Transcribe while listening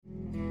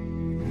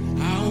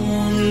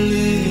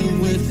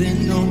with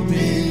an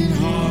open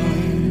heart.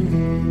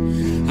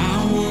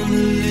 I wanna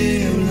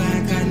live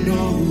like I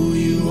know who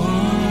you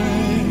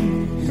are.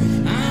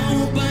 I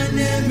hope I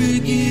never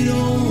get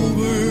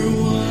over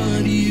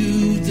what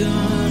you've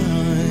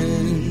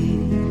done.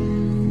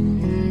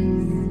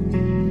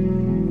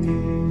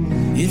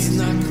 It's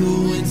not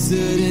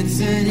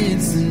coincidence and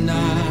it's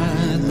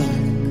not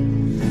luck.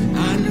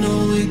 I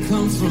know it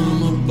comes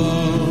from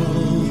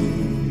above.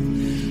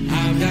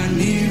 I've got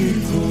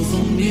miracles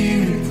on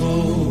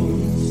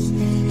miracles,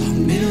 a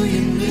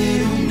million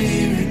little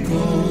miracles.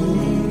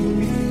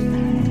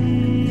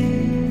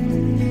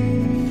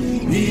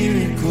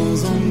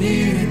 Miracles on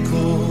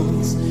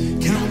miracles,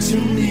 count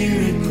your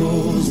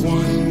miracles.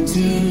 1,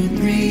 2,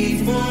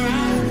 3, 4,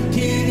 I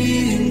can't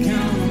even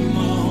count them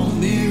all.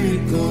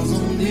 Miracles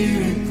on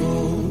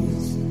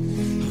miracles,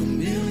 a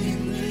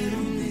million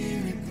little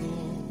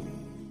miracles.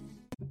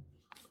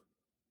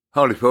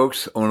 Howdy,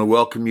 folks. I want to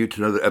welcome you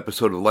to another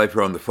episode of Life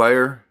Around the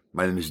Fire.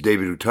 My name is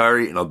David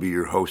Utari, and I'll be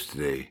your host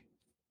today.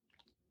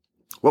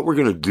 What we're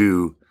going to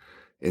do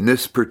in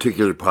this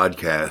particular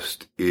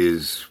podcast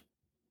is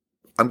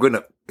I'm going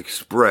to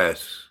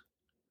express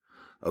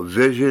a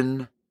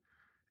vision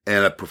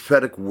and a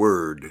prophetic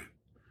word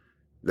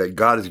that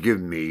God has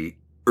given me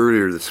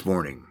earlier this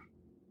morning.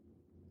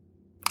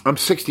 I'm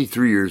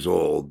 63 years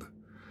old.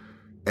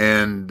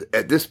 And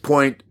at this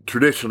point,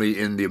 traditionally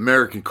in the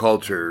American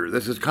culture,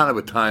 this is kind of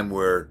a time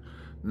where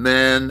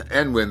men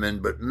and women,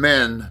 but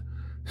men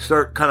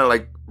start kind of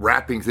like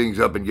wrapping things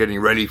up and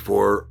getting ready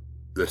for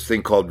this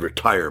thing called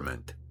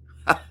retirement.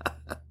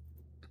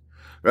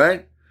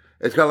 Right?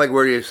 It's kind of like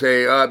where you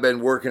say, oh, I've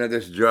been working at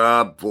this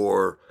job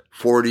for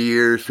 40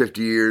 years,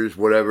 50 years,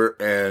 whatever,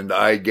 and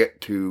I get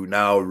to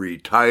now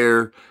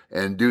retire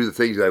and do the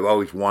things I've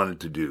always wanted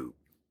to do.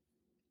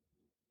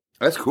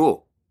 That's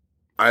cool.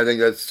 I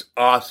think that's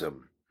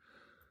awesome.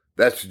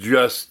 That's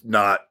just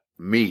not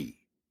me.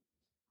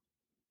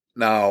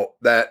 Now,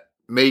 that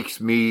makes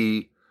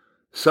me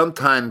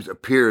sometimes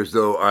appear as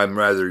though I'm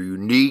rather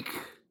unique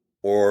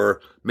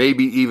or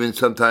maybe even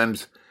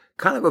sometimes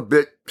kind of a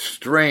bit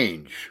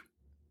strange.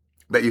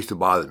 That used to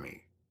bother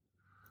me.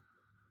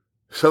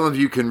 Some of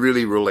you can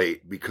really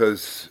relate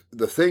because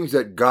the things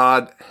that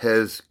God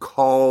has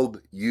called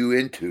you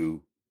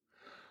into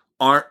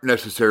aren't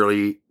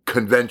necessarily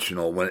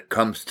conventional when it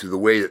comes to the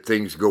way that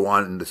things go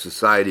on in the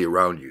society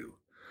around you.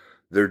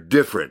 They're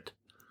different,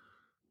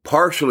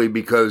 partially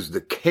because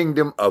the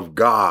kingdom of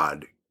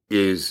God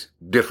is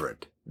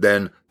different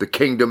than the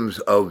kingdoms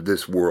of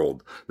this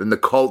world, than the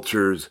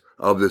cultures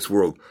of this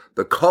world.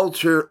 The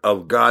culture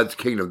of God's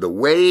kingdom, the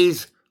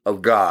ways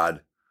of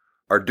God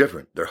are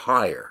different. They're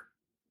higher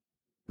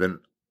than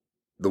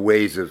the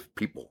ways of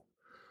people,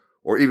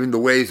 or even the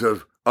ways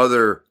of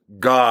other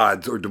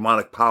gods or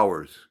demonic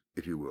powers,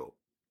 if you will.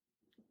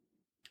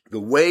 The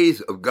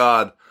ways of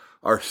God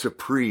are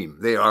supreme.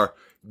 They are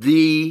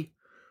the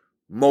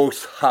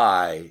most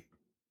high.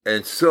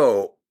 And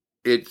so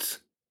it's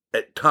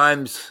at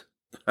times,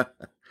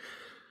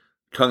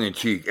 tongue in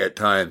cheek at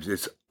times,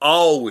 it's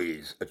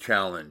always a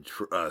challenge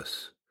for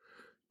us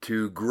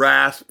to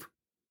grasp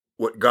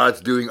what God's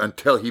doing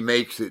until he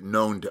makes it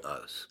known to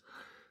us.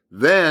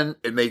 Then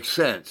it makes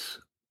sense.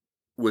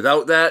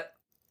 Without that,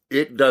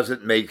 it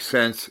doesn't make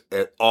sense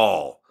at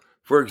all.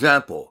 For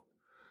example,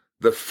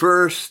 the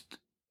first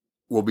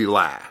will be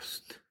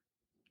last.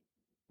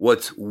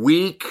 What's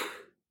weak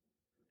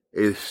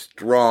is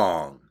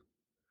strong.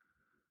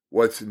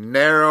 What's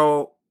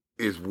narrow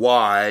is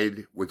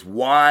wide. What's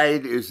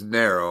wide is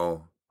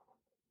narrow.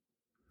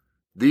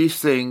 These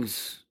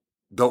things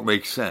don't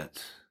make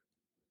sense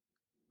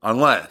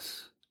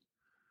unless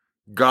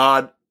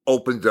God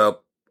opens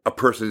up a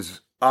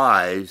person's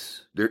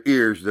eyes, their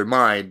ears, their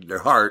mind, their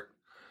heart.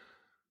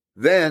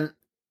 Then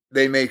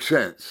they make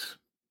sense.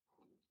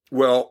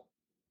 Well,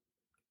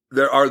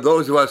 there are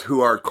those of us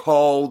who are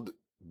called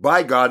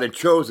by God and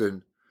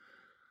chosen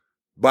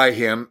by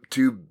him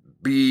to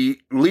be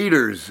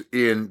leaders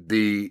in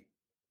the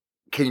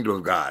kingdom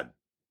of God.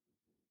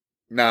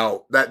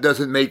 Now, that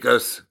doesn't make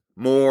us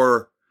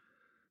more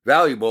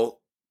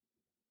valuable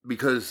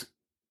because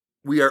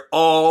we are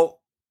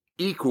all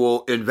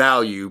equal in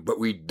value, but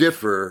we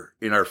differ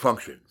in our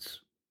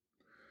functions.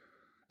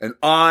 And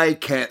I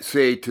can't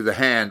say to the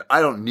hand,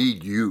 I don't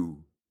need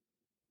you,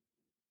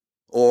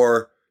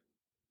 or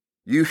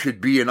you should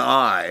be an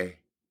eye,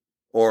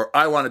 or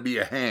I want to be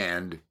a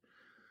hand.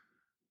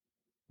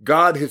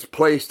 God has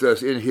placed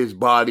us in his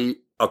body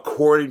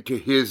according to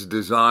his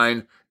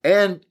design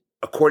and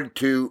according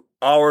to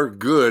our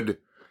good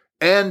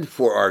and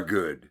for our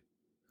good.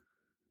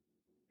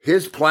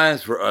 His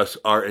plans for us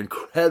are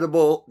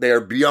incredible. They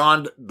are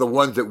beyond the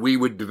ones that we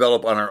would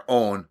develop on our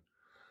own.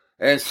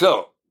 And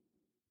so,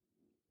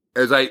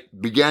 as I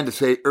began to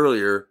say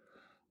earlier,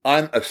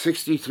 I'm a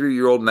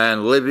 63-year-old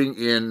man living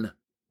in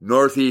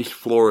Northeast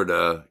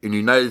Florida in the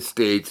United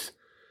States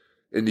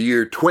in the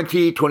year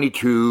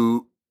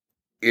 2022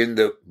 in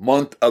the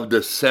month of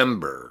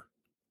December,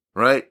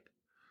 right?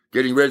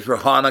 Getting ready for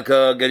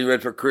Hanukkah, getting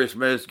ready for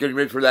Christmas, getting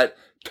ready for that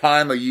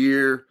time of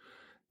year.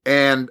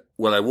 And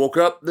when I woke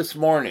up this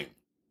morning,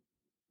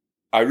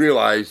 I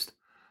realized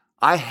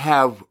I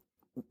have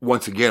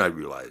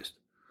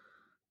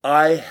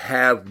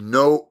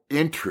no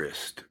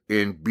interest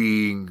in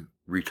being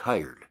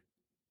retired.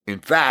 In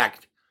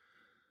fact,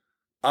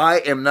 I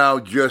am now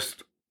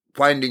just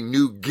finding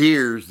new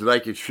gears that I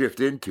can shift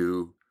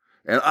into,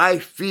 and I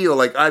feel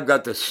like I've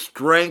got the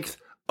strength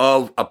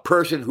of a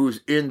person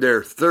who's in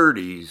their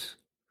 30s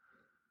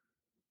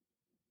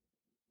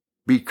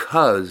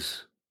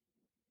because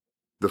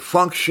the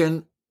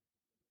function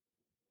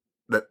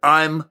that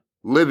I'm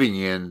living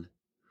in,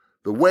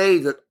 the way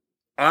that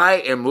I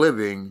am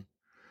living,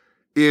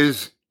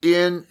 is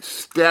in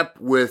step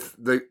with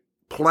the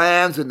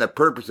plans and the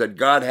purpose that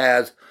God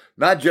has,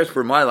 not just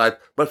for my life,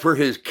 but for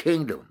his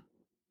kingdom.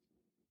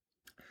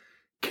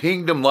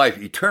 Kingdom life,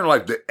 eternal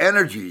life, the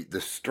energy,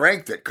 the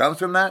strength that comes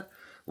from that,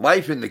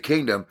 life in the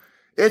kingdom,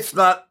 it's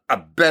not a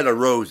bed of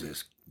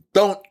roses.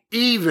 Don't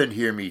even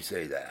hear me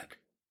say that.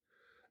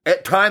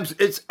 At times,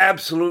 it's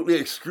absolutely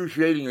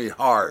excruciatingly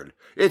hard.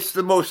 It's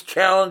the most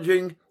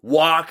challenging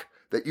walk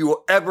that you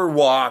will ever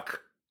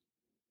walk.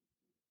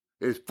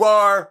 It's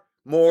far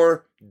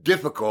more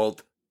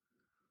difficult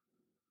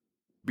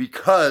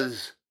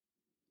because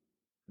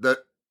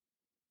the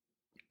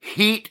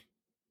heat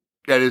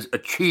that is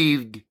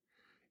achieved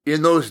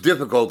in those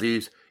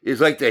difficulties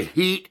is like the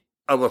heat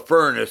of a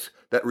furnace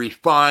that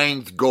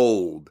refines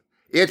gold.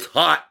 It's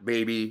hot,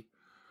 baby,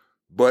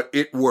 but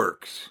it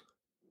works.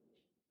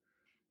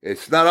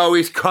 It's not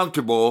always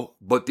comfortable,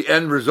 but the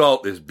end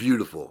result is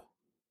beautiful.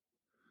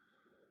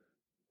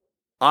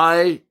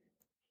 I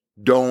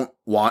don't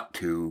want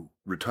to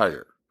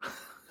retire.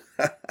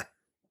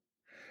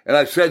 And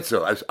I've said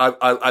so.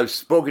 I've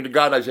spoken to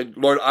God and I said,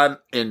 Lord, I'm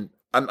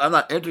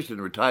not interested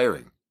in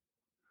retiring.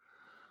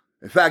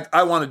 In fact,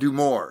 I want to do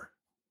more.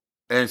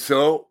 And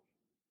so,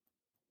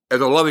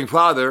 as a loving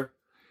father,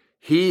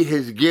 he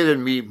has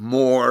given me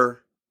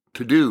more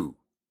to do.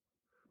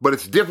 But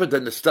it's different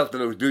than the stuff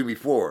that I was doing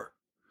before.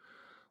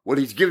 What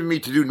he's given me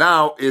to do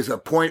now is a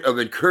point of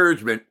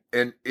encouragement,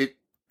 and it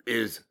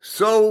is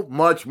so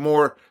much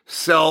more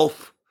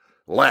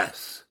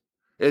selfless.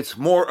 It's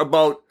more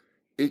about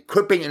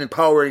equipping and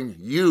empowering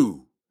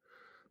you,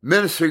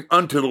 ministering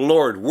unto the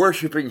Lord,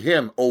 worshiping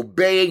him,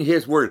 obeying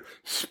his word,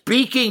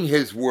 speaking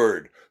his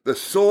word, the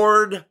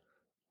sword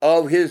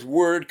of his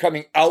word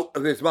coming out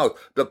of his mouth,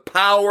 the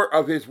power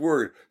of his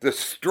word, the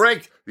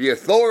strength, the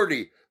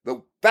authority,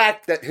 the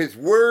fact that his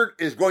word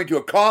is going to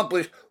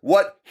accomplish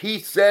what he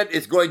said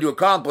is going to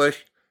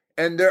accomplish,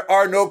 and there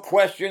are no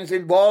questions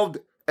involved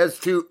as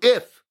to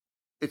if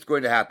it's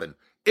going to happen.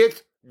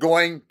 It's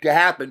going to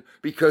happen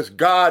because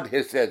God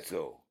has said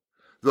so.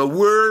 The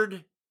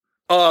word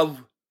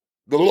of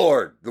the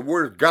Lord, the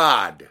word of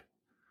God,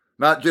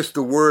 not just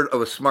the word of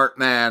a smart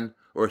man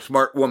or a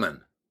smart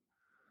woman.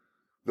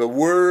 The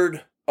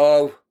word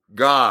of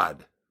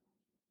God.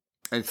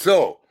 And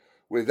so,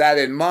 with that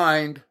in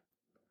mind,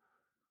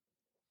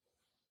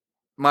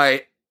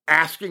 my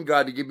asking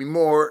God to give me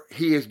more,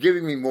 he is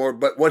giving me more,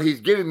 but what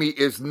he's giving me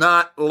is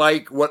not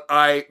like what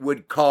I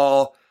would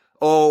call,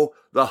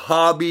 the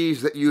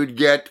hobbies that you'd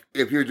get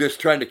if you're just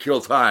trying to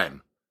kill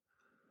time.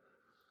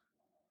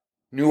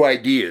 New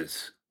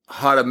ideas,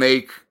 how to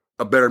make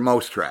a better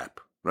mousetrap,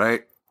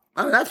 right?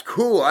 I mean, that's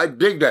cool. I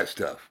dig that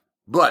stuff.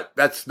 But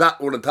that's not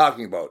what I'm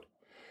talking about.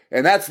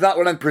 And that's not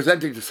what I'm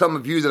presenting to some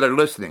of you that are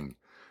listening.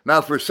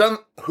 Now, for some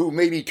who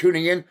may be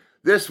tuning in,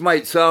 this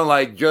might sound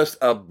like just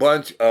a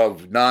bunch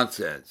of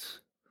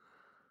nonsense.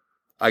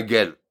 I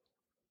get it.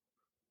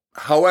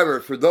 However,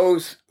 for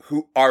those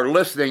who are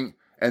listening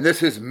and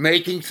this is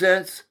making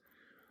sense,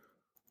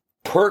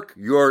 perk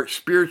your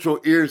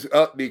spiritual ears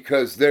up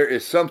because there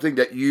is something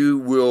that you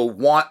will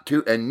want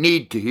to and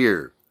need to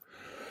hear.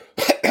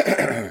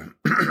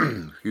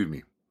 Excuse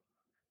me.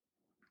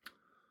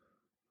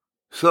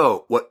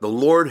 So, what the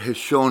Lord has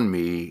shown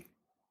me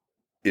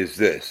is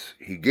this.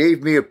 He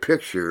gave me a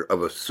picture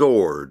of a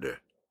sword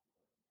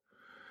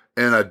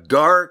and a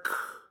dark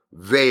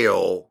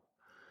veil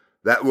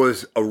that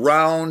was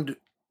around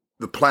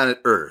the planet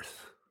Earth.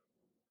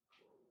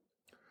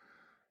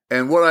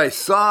 And what I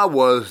saw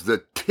was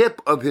the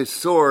tip of his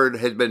sword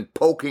had been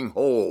poking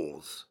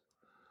holes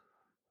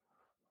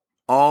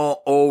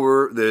all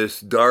over this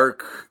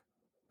dark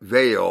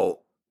veil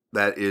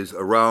that is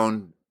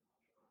around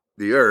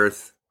the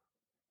earth.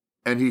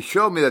 And he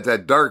showed me that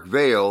that dark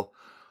veil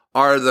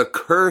are the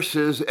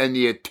curses and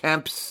the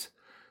attempts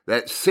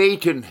that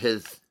Satan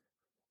has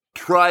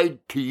tried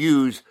to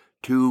use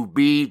to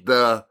be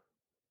the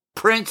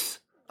prince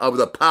of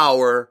the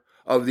power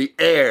of the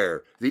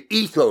air, the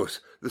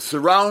ethos, the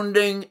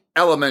surrounding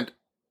element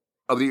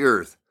of the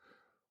earth.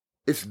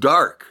 It's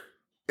dark.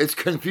 It's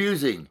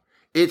confusing.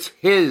 It's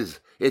his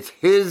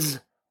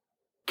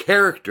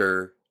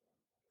character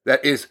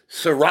that is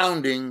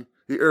surrounding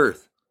the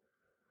earth.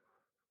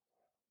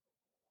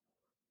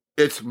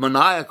 It's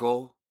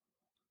maniacal.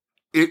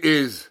 It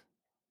is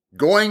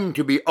going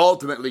to be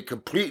ultimately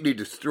completely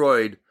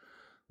destroyed,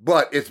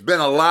 but it's been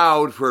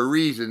allowed for a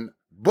reason.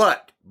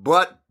 But,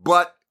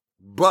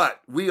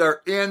 But we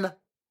are in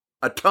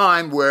a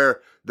time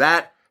where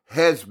that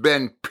has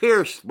been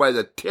pierced by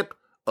the tip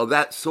of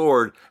that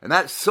sword. And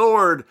that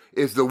sword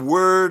is the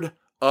Word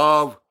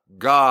of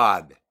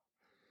God.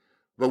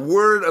 The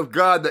Word of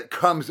God that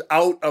comes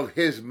out of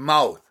his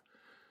mouth.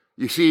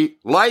 You see,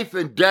 life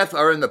and death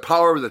are in the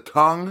power of the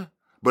tongue,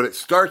 but it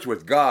starts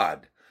with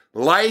God.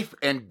 Life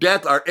and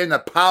death are in the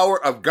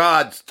power of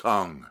God's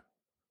tongue.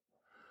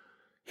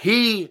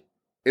 He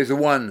is the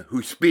one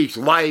who speaks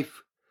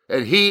life,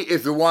 and he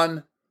is the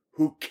one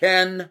who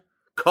can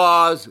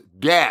cause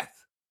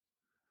death.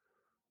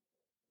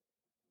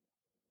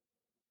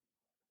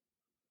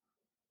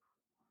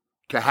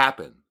 To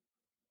happen.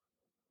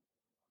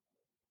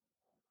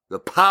 The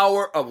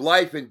power of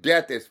life and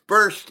death is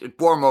first and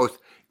foremost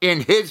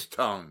in his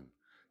tongue.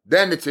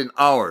 Then it's in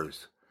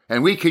ours.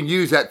 And we can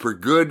use that for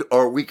good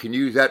or we can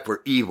use that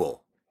for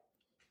evil.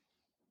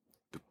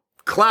 The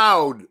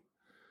cloud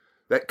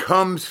that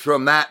comes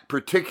from that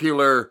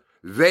particular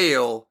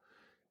veil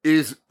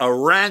is a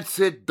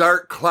rancid,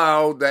 dark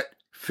cloud that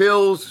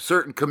fills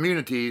certain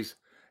communities,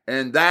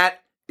 and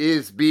that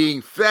is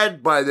being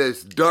fed by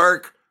this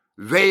dark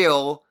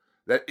veil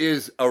that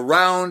is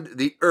around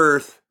the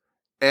earth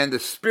and the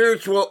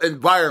spiritual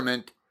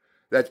environment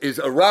that is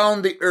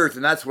around the earth,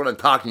 and that's what I'm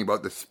talking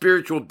about. The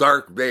spiritual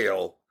dark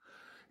veil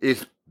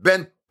is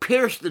been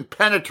pierced and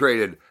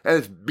penetrated, and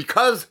it's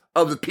because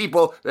of the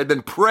people that have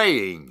been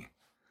praying.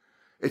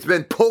 It's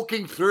been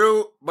poking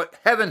through, but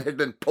heaven had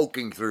been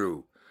poking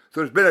through. So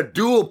there's been a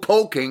dual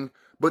poking,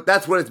 but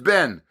that's what it's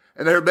been.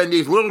 And there have been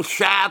these little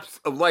shafts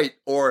of light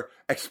or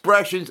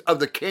expressions of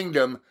the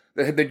kingdom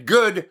that have been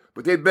good,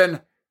 but they've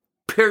been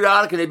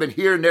periodic and they've been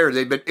here and there.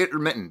 They've been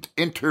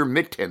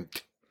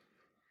intermittent.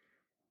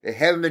 They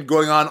haven't been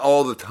going on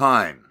all the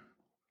time.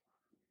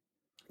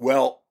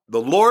 Well,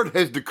 the Lord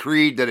has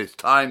decreed that it's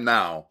time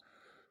now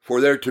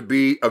for there to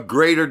be a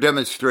greater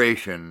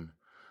demonstration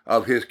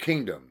of his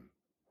kingdom.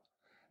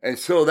 And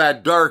so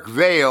that dark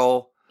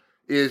veil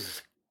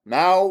is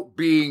now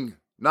being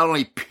not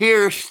only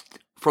pierced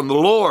from the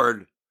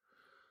Lord,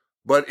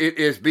 but it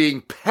is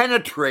being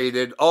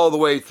penetrated all the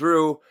way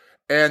through,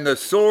 and the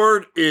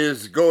sword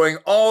is going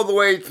all the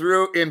way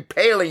through,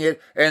 impaling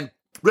it and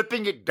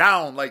ripping it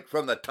down, like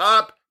from the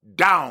top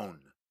down.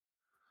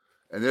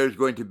 And there's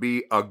going to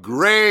be a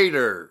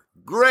greater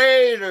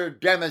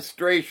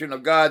demonstration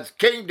of God's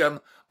kingdom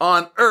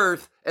on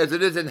earth as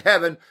it is in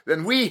heaven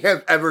than we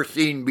have ever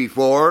seen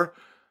before.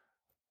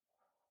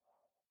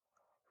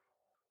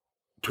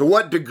 To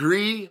what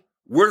degree?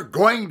 We're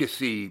going to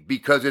see,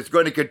 because it's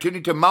going to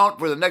continue to mount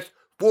for the next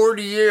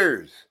 40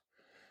 years.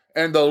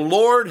 And the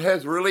Lord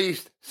has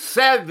released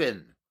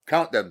 7,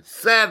 count them,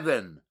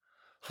 7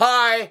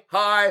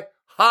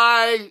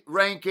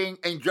 high-ranking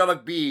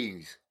angelic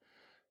beings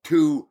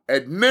to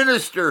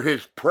administer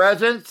his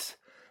presence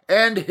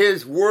and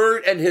his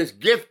word and his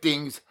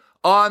giftings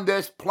on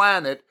this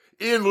planet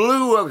in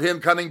lieu of him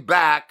coming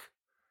back.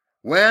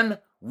 When?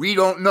 We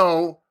don't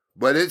know,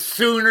 but it's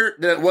sooner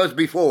than it was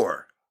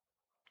before.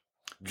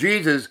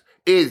 Jesus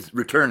is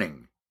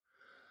returning.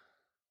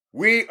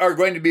 We are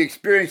going to be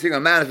experiencing a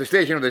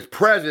manifestation of his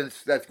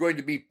presence that's going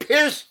to be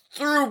pierced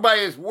through by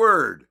his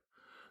word.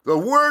 The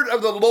word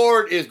of the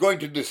Lord is going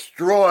to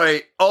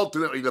destroy,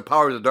 ultimately, the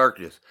powers of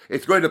darkness.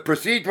 It's going to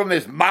proceed from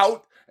his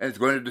mouth, and it's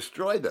going to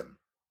destroy them.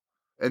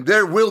 And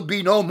there will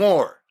be no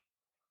more.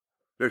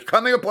 There's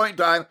coming a point in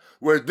time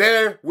where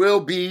there will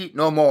be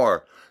no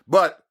more.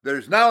 But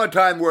there's now a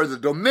time where the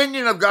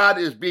dominion of God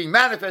is being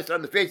manifested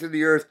on the face of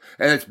the earth,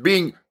 and it's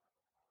being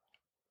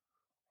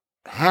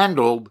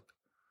handled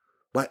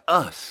by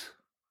us.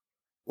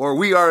 Or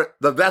we are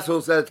the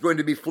vessels that it's going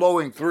to be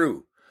flowing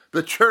through.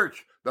 The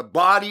church, the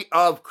body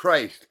of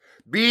Christ,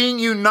 being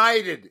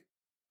united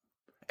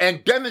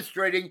and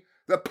demonstrating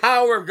the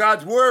power of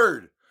God's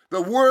word,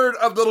 the word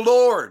of the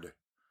Lord,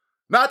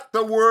 not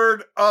the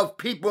word of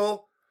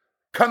people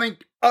coming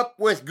up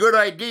with good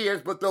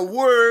ideas, but the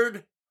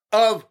word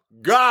of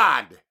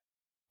God.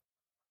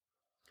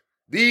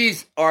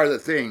 These are the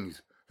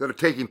things that are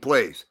taking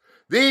place.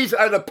 These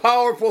are the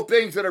powerful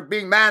things that are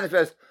being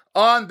manifest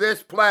on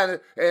this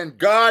planet, and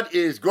God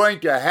is going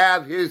to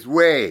have his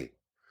way.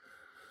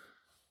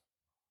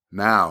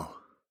 Now,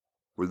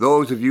 for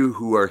those of you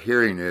who are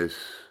hearing this,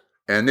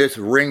 and this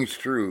rings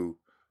true,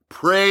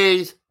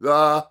 praise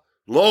the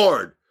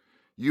Lord.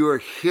 You are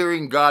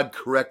hearing God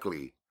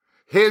correctly.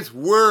 His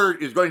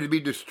word is going to be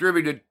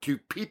distributed to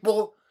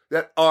people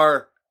that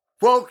are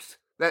folks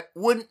that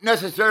wouldn't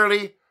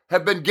necessarily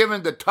have been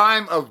given the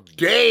time of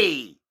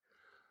day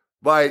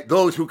by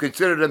those who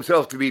consider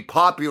themselves to be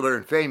popular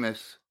and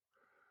famous.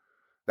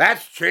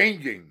 That's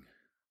changing.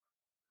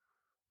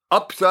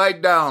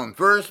 Upside down.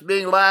 First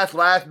being last,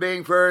 last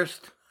being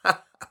first.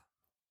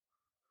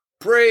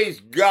 Praise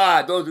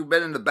God. Those who've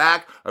been in the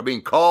back are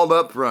being called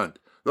up front.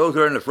 Those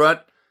who are in the front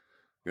are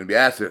going to be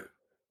asked to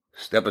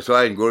step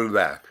aside and go to the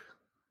back.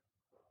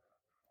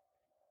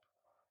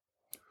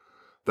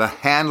 The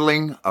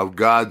handling of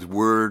God's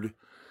word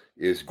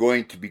is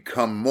going to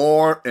become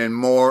more and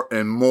more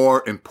and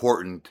more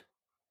important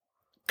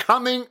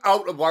coming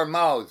out of our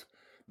mouths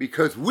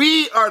because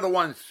we are the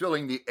ones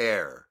filling the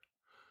air.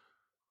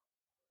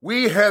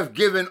 We have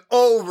given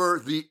over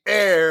the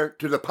air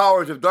to the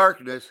powers of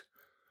darkness.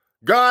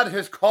 God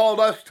has called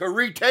us to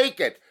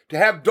retake it, to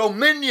have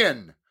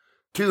dominion,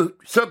 to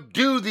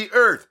subdue the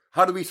earth.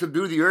 How do we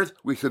subdue the earth?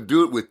 We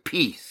subdue it with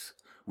peace.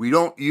 We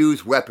don't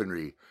use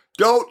weaponry.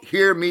 Don't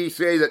hear me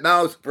say that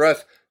now is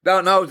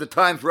the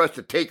time for us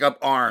to take up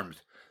arms.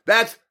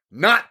 That's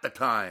not the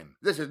time.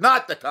 This is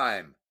not the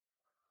time.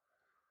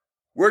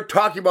 We're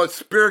talking about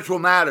spiritual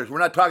matters. We're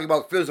not talking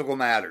about physical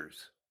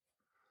matters.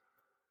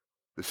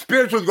 The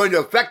spiritual is going to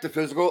affect the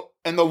physical,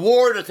 and the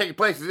war that's taking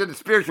place is in the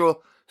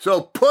spiritual.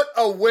 So put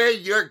away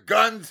your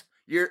guns,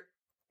 your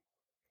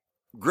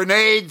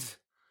grenades,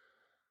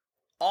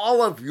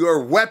 all of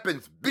your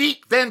weapons.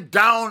 Beat them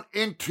down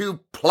into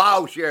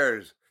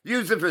plowshares.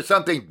 Use them for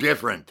something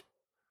different.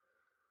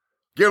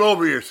 Get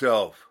over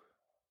yourself.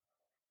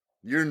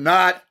 You're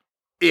not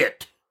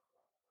it.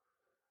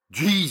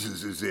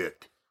 Jesus is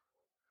it.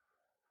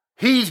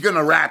 He's going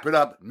to wrap it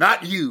up,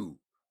 not you.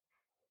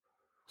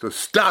 So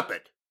stop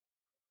it.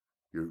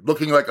 You're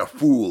looking like a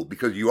fool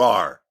because you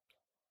are.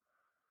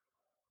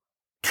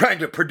 Trying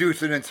to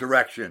produce an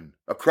insurrection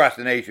across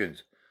the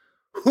nations.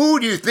 Who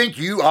do you think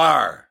you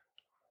are?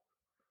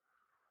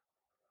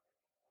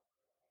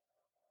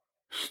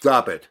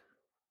 Stop it.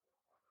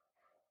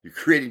 You're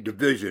creating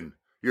division.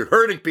 You're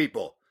hurting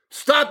people.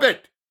 Stop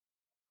it.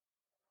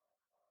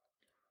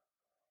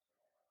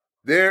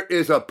 There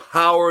is a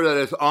power that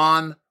is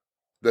on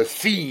the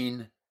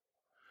scene,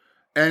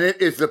 and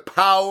it is the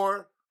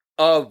power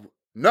of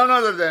none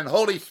other than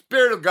Holy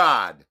Spirit of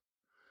God,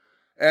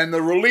 and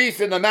the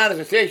release and the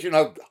manifestation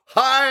of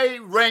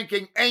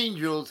high-ranking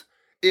angels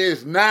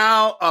is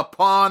now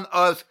upon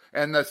us,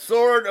 and the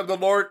sword of the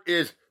Lord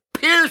is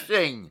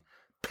piercing,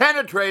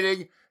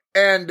 penetrating,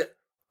 and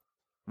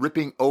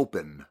ripping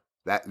open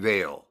that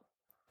veil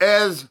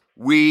as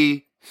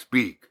we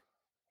speak.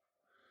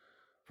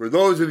 For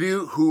those of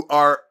you who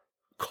are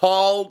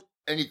called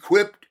and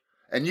equipped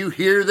and you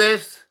hear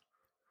this,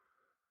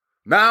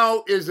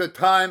 now is the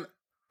time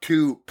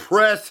to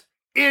press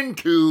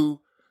into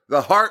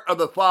the heart of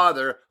the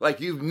Father like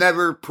you've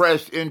never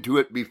pressed into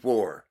it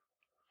before.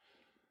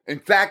 In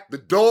fact, the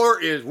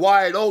door is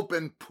wide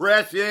open.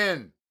 Press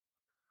in.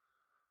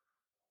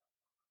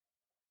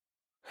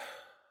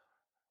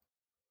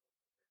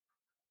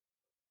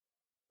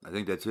 I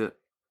think that's it.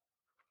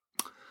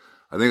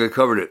 I think I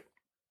covered it.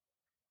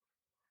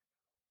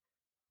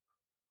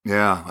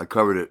 Yeah, I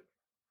covered it.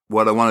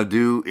 What I want to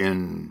do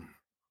in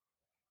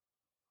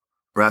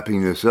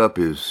wrapping this up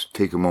is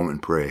take a moment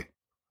and pray.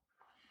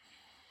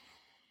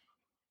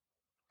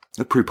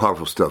 That's pretty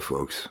powerful stuff,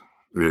 folks.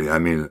 Really, I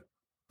mean,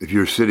 if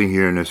you're sitting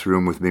here in this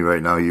room with me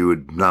right now, you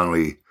would not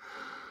only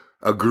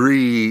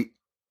agree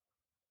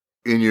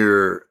in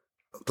your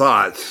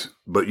thoughts,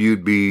 but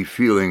you'd be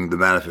feeling the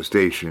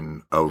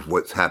manifestation of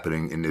what's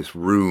happening in this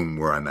room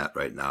where I'm at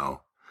right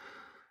now.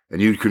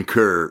 And you'd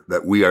concur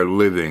that we are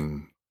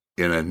living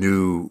in a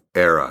new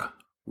era.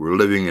 We're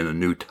living in a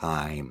new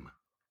time.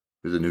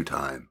 There's a new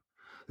time.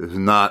 This is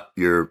not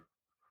your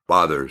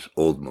father's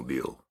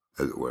Oldsmobile,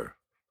 as it were.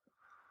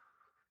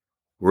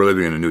 We're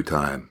living in a new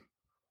time.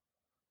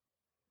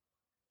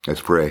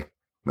 Let's pray.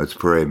 Let's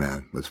pray,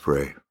 man. Let's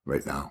pray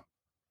right now.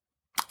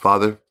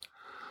 Father,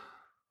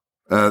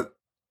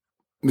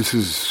 this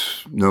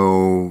is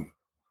no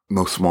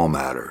small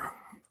matter,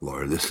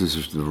 Lord. This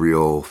is the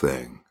real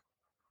thing.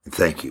 And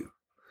thank you.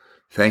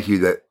 Thank you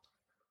that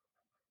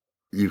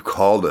you've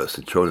called us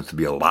and chosen us to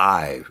be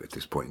alive at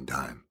this point in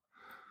time.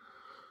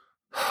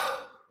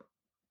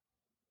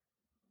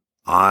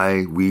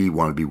 We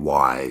want to be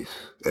wise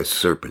as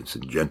serpents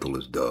and gentle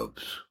as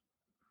doves.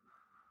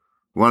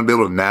 We want to be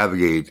able to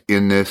navigate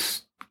in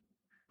this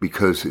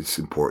because it's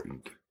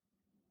important.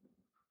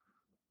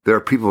 There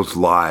are people's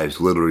lives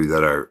literally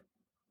they're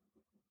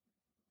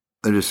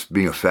just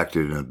being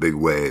affected in a big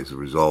way as a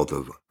result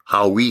of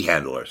how we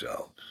handle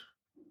ourselves.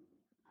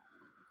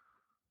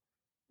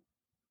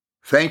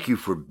 Thank you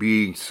for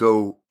being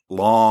so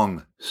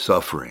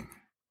long-suffering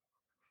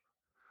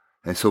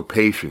and so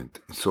patient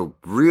and so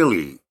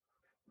really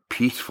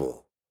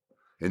peaceful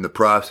in the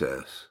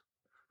process,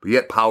 but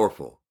yet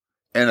powerful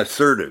and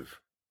assertive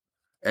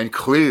and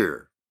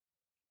clear.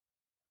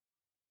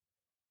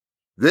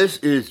 This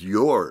is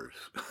yours.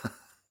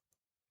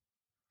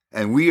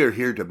 And we are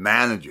here to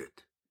manage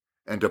it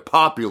and to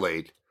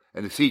populate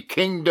and to see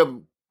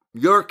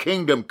your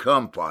kingdom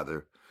come,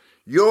 Father.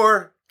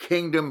 Your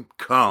kingdom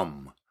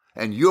come.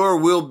 And your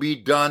will be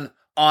done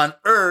on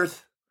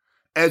earth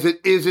as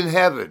it is in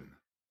heaven.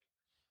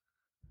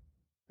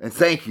 And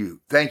thank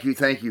you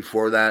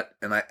for that.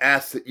 And I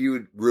ask that you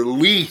would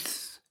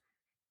release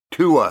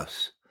to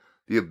us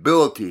the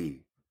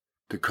ability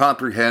to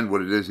comprehend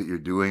what it is that you're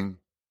doing,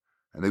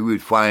 and that we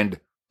would find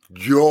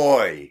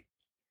joy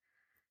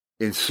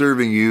in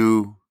serving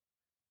you.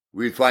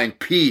 We'd find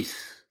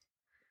peace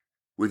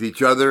with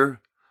each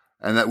other,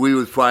 and that we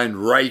would find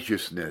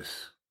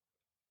righteousness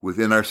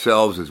within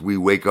ourselves as we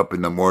wake up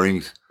in the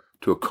mornings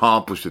to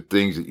accomplish the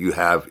things that you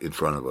have in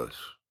front of us.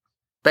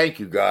 Thank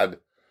you, God,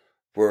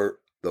 for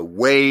the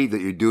way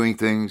that you're doing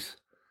things.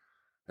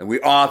 And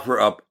we offer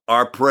up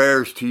our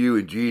prayers to you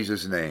in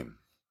Jesus' name.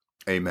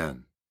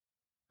 Amen.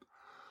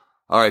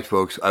 All right,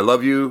 folks, I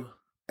love you.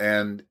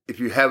 And if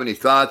you have any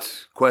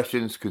thoughts,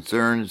 questions,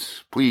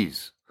 concerns,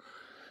 please,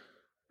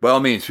 by all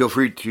means, feel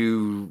free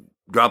to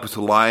drop us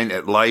a line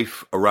at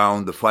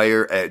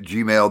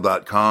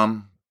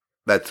lifearoundthefire@gmail.com.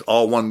 That's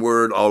all one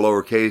word, all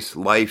lowercase,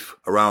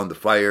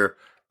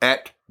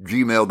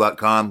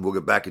 lifearoundthefire@gmail.com. We'll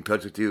get back in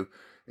touch with you.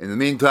 In the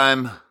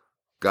meantime,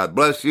 God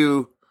bless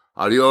you.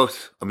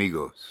 Adios,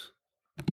 amigos.